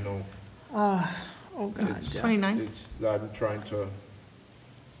 I know Oh, God. it's, 29th? it's, I'm trying to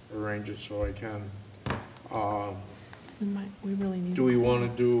arrange it so I can. We really need. Do we want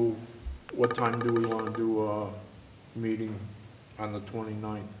to do, what time do we want to do a meeting on the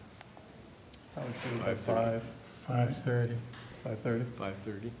 29th? Probably should be 5:30. 5:30. 5:30.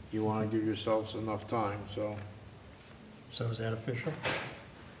 5:30. You want to give yourselves enough time, so So is that official?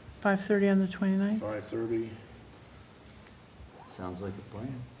 5:30 on the 29th? 5:30, Sounds like a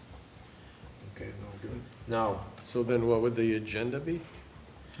plan. okay, no, good. Now, So then what would the agenda be?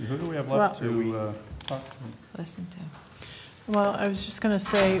 Who do we have left Well- to talk to? Listen to. Well, I was just going to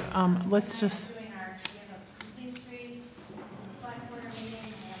say, let's just, Doing we have a complete streets, a select board meeting,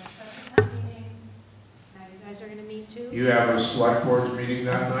 we have a special town meeting. Now you guys are gonna meet too? you have a select board meeting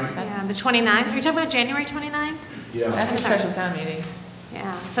that night? Yeah, the 29th, are you talking about January 29th? Yeah. That's a special town meeting.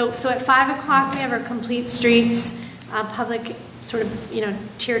 Yeah, so at 5 o'clock, we have our complete streets, public, sort of,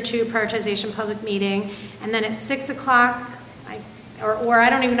 tier 2 prioritization public meeting. And then at 6 o'clock, or I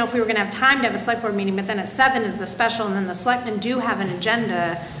don't even know if we were gonna have time to have a select board meeting, but then at 7 is the special, and then the selectmen do have an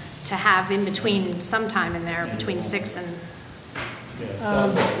agenda to have in between, sometime in there, between 6 and, Yeah, it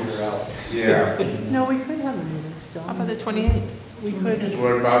sounds like we're out. Yeah. No, we could have a meeting still. How about the 28th? We could,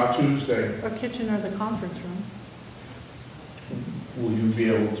 What about Tuesday? our kitchen or the conference room. Will you be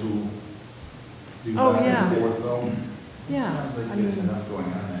able to do Oh, that yeah. and forth though? Yeah, Sounds like I there's mean, enough going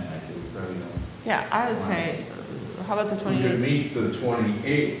on that night that we probably don't. Yeah, I would say, how about the We could 28th? meet the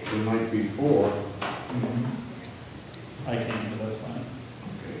 28th, the night before. I can't, but that's fine.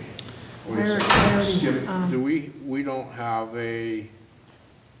 Wait a I second. already, Skip, do we don't have a,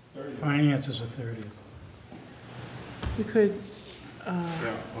 Finance is the 30th. we could,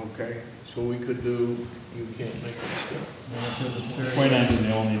 yeah, okay, so we could do, you can't make it, Skip. Want to do the 30th? 29th is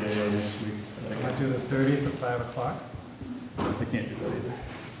the only day this week that I Want to do the 30th at 5 o'clock? I can't do that either.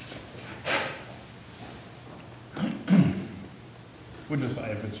 Which is fine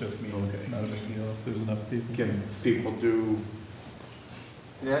if it's just me, Okay. it's not a big deal if there's enough people. Can people do,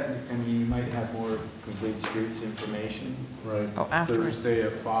 That, I mean, you might have more complete streets information. right, Oh, afterwards. Thursday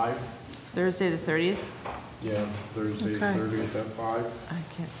at 5? Thursday, the 30th? Yeah, Thursday, Okay. 30th at 5? I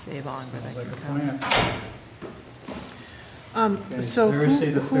can't stay long, but I Sounds like can a come. plan. Okay. so Thursday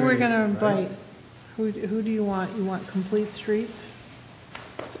the who we're gonna 30th, right? invite? Who do you want? You want complete streets?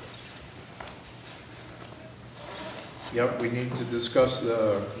 Yep, we need to discuss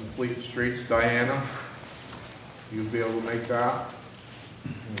the complete streets. Diana, you'll be able to make that?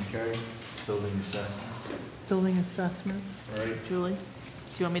 Okay, Building assessment. Building assessments? all right. Julie, do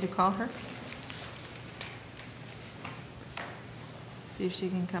you want me to call her? See if she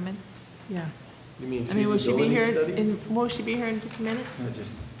can come in? Yeah. You mean I mean, will she be feasibility here, study? will she be here in just a minute?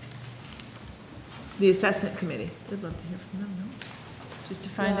 Just The assessment committee, we'd love to hear from them, no? Just to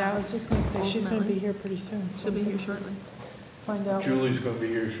find Yeah, I out. was just gonna say, she's gonna be ultimately. here pretty soon. She'll be here shortly. Find out. Julie's gonna be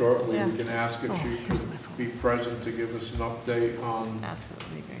here shortly. Yeah. We can ask if Oh, she here's could my phone. be present to give us an update on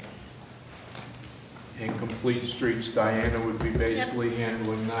Absolutely great. incomplete streets. Diana would be basically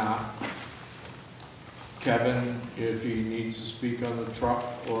handling that. Kevin, if he needs to speak on the truck,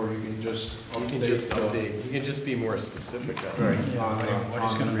 or he can just You can update just the. update, you can just be more specific on Right, it. Yeah, on what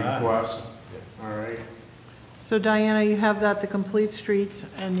he's the gonna buy. request. All right. So Diana, you have that, the complete streets,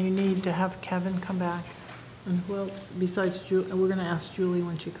 and you need to have Kevin come back. And who else besides Julie? We're gonna ask Julie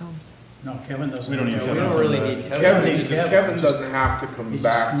when she comes. No, Kevin doesn't. We don't need We Kevin. don't really need Kevin. Kevin, We just- Kevin doesn't have to come He just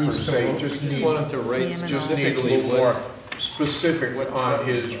back per needs to se, vote. just We just need, want him to write See him and just need a specifically little more what, specific what on truck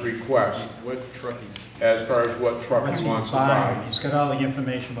his he's- request, what truck he's. as far as what truck What's he he wants to buying? buy. He's got all the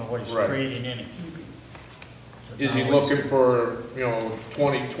information about what he's Right. trading in. Is he looking for,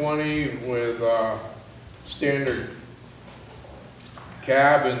 2020 with, standard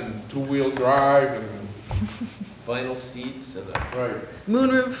cab and two-wheel drive and, Vinyl seats and a right,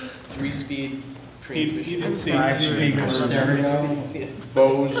 Moonroof, 3-speed transmission. Heated seats. 5-speaker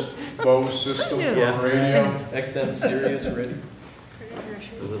stereo. Bose system for Yeah. radio? XM Sirius ready?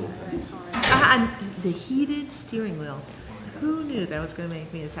 and the heated steering wheel. Who knew that was gonna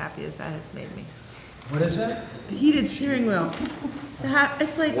make me as happy as that has made me? What is that? A heated steering wheel.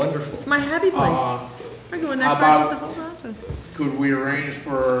 It's like, Wonderful. it's my happy place. Uh, I go in how that car just about- to hold on to it. Could we arrange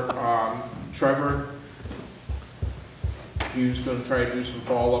for, Trevor? He was gonna try to do some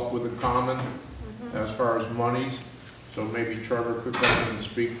follow-up with the common as far as monies, so maybe Trevor could come and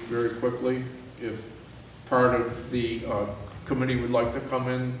speak very quickly. If part of the, committee would like to come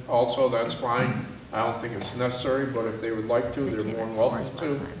in also, that's fine. I don't think it's necessary, but if they would like to, they're They came more in than welcome force to.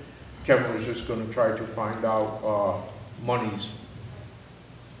 last time. Kevin was just gonna try to find out, monies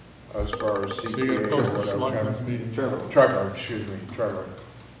as far as CPA or whatever. Trevor, excuse me, Trevor.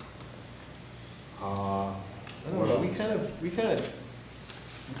 I don't know, we kind of, I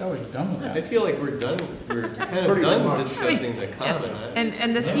thought we were done with I that. feel like we're kind of Pretty done much. discussing the common.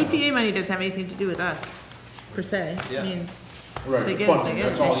 And the CPA money doesn't have anything to do with us, per se. Yeah. I mean, Right, They the get it, funding, they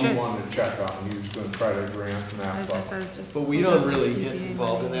get it, that's they all he should. wanted to check on. He was gonna try to grant and that, that's but. I was just. But we don't really CPA get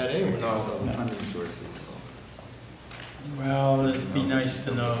involved in money. that anyway, No. so. funding sources. Well, it'd be nice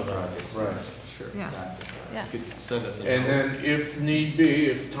to know though. Right. Sure. Yeah, yeah. You could send us a And note. then if need be,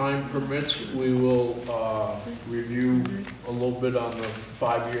 if time permits, we will, review a little bit on the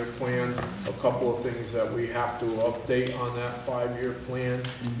 5-year plan. A couple of things that we have to update on that 5-year plan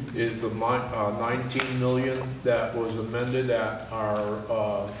is the 19 million that was amended at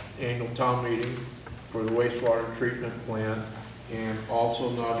our, annual town meeting for the wastewater treatment plant. And also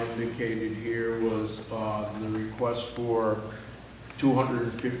not indicated here was, the request for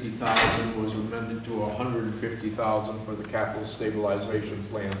 $250,000 was amended to $150,000 for the capital stabilization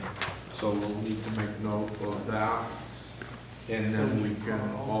plan. So we'll need to make note of that. And then we can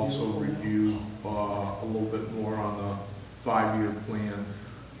also review a little bit more on the 5-year plan.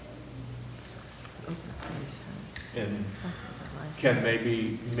 And Ken,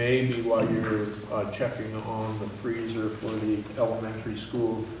 maybe while you're checking on the freezer for the elementary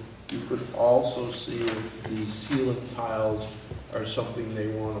school, you could also see if the ceiling tiles are something they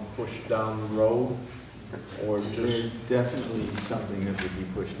want to push down the road, or They're just, definitely something that would be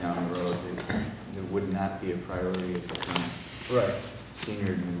pushed down the road. It would not be a priority of the right,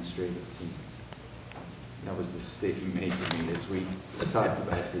 senior administrative team. That was the statement made to me as we talked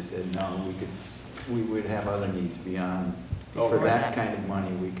about it. They said, no, we would have other needs beyond, for that kind of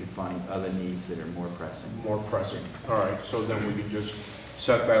money, we could find other needs that are more pressing. more pressing. All right, so then we can just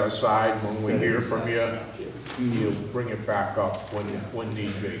set that aside. When we hear from you, you'll bring it back up when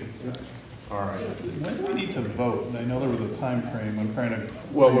need be. All right. When do we need to vote? I know there was a time frame. I'm trying to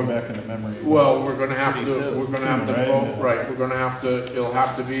Well, bring back into memory. Well, we're gonna have Pretty to, soon. we're gonna have to Right? vote, right, we're gonna have to, it'll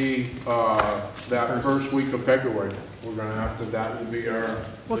have to be, that first week of February. We're gonna have to, that will be our,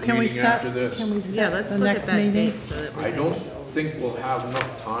 Well, the can we meeting set, after this. can we Yeah, set let's the look at next that meeting? date so that we I can. don't think we'll have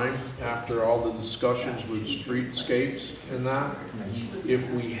enough time after all the discussions with streetscapes and that. If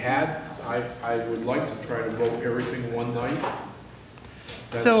we had, I would like to try to vote everything one night.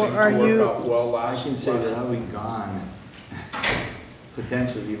 That So seemed are to work you- out well I last. can say last- that I'll be gone,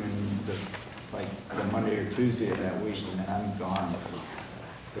 potentially even like the Monday or Tuesday of that week, and then I'm gone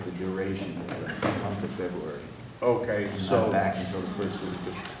for the duration of the month of February. Okay, I'm not so, back until the first week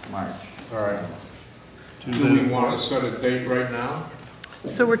of March. all right. Tuesday Do we the want to 4th? set a date right now?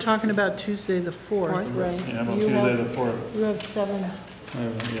 So we're talking about Tuesday, the 4th, right? Yeah, about You Tuesday have- the 4th. You have 7,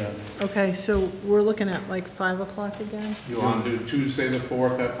 Yeah. okay, so we're looking at like 5 o'clock again? You want to do Tuesday the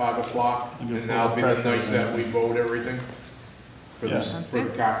 4th at 5 o'clock? Give And us a that'll be the little night pressure, that yeah. we vote everything? For Yeah. the, Sounds for the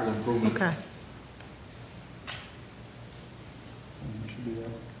good. capital improvement? Okay. We should do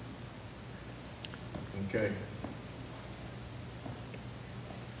that. Okay.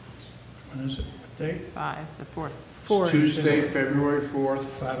 When is it, what date? 5, the 4th. 4. Tuesday, February 4th.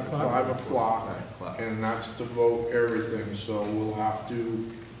 5 o'clock? 5 o'clock, and that's to vote everything, so we'll have to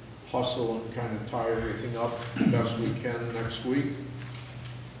hustle and kind of tie everything up the best we can next week.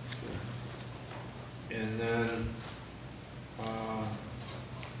 And then,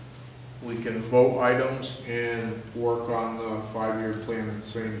 we can vote items and work on the 5-year plan at the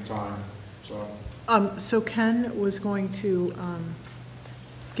same time, so. So Ken was going to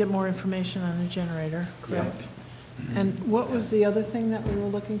get more information on the generator, correct? And what was the other thing that we were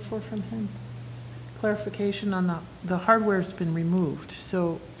looking for from him? Clarification on the hardware's been removed,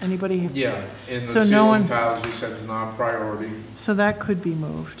 so anybody, Yeah, and the So no ceiling one- tiles, he said, is not a priority, so that could be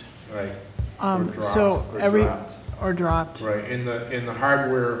moved. right? So Or every, dropped. or dropped. Right, in the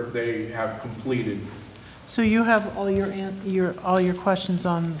hardware, they have completed. So you have all all your questions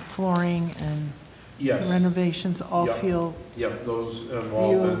on flooring and Yes, renovations all Yep. feel, yep, those have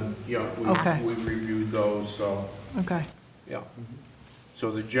all You- been, yeah, Okay. we reviewed those, so, okay. yeah. So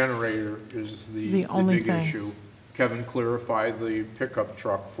the generator is The the only big thing. issue. Kevin clarified the pickup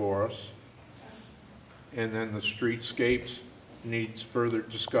truck for us. And then the streetscapes needs further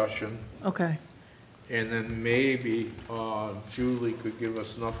discussion. Okay, And then maybe Julie could give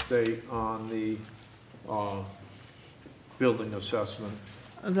us an update on the building assessment.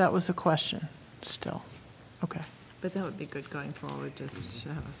 that was a question, still. Okay. But that would be good going forward, just to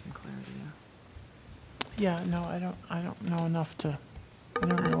have some clarity, yeah. Yeah, no, I don't know enough to, I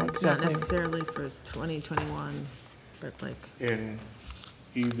don't know Not exactly. necessarily for 2021, but like, And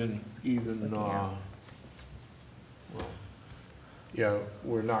even, looking at- well, yeah,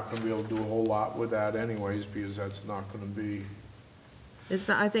 we're not gonna be able to do a whole lot with that anyways, because that's not gonna be, it's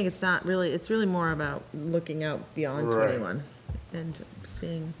not, I think it's not really, it's really more about looking out beyond Right. 21 and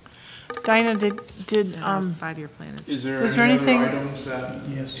seeing Dinah, did, that our 5-year plan is is. there Was there any other anything- items that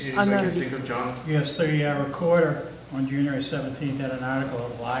Yes. On anybody the- can think of, John? Yes, the recorder on January 17th had an article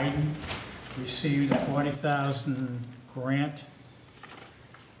of Leiden received a $40,000 grant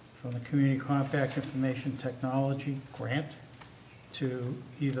from the Community Compact Information Technology Grant to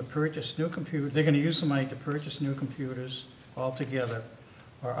either purchase new computers, they're going to use the money to purchase new computers altogether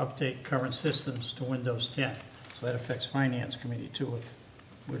or update current systems to Windows 10. So that affects Finance Committee too if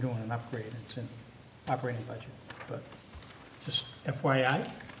we're doing an upgrade. It's in operating budget. But just FYI,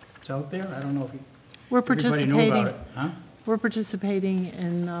 it's out there. I don't know if We're everybody knew participating, about it. Huh? we're participating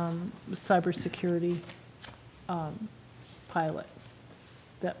in cybersecurity pilot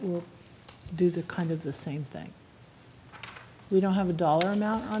that will do the kind of the same thing. We don't have a dollar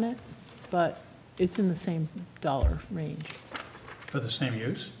amount on it, but it's in the same dollar range. For the same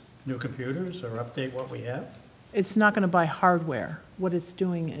use? New computers or update what we have? It's not going to buy hardware. What it's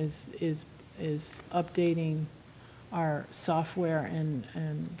doing is updating our software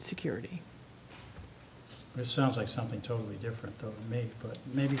and security. It sounds like something totally different though to me, but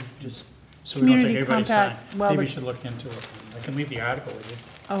maybe just, so we don't take Community everybody's time. compact, well, Maybe we the- should look into it. I can leave the article with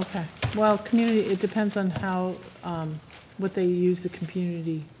you. Okay. Well, community, it depends on how, what they use the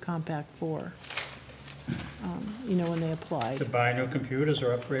community compact for, you know, when they apply. To buy new computers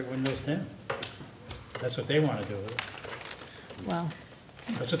or upgrade Windows 10. That's what they want to do with it. Well,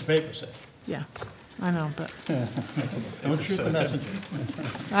 That's what the paper said. yeah, I know, but, Don't shoot the messenger.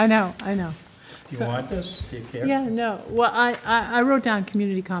 I know. Do you So- want this? Do you care? Yeah, no, well, I wrote down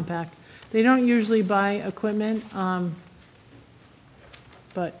community compact. They don't usually buy equipment,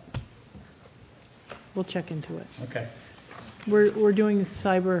 but we'll check into it. Okay. We're doing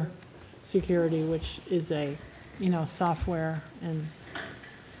cyber security, which is a, you know, software and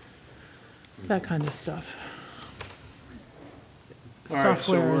that kind of stuff. All right, so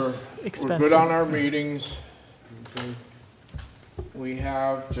Software we're is good expensive. on our meetings. We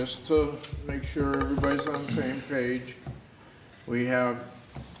have, just to make sure everybody's on the same page, we have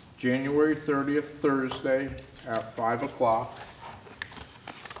January 30th, Thursday at 5 o'clock.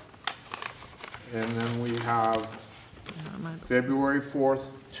 And then we have February 4th,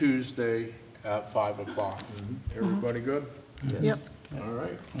 Tuesday at 5 o'clock. Everybody good? Yep, All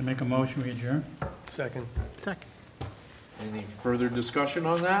right. I'll make a motion, we adjourn. Second. second. Any further discussion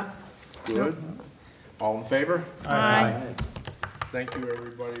on that? Good. All in favor? Aye. Thank you,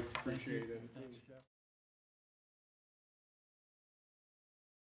 everybody. Appreciate it.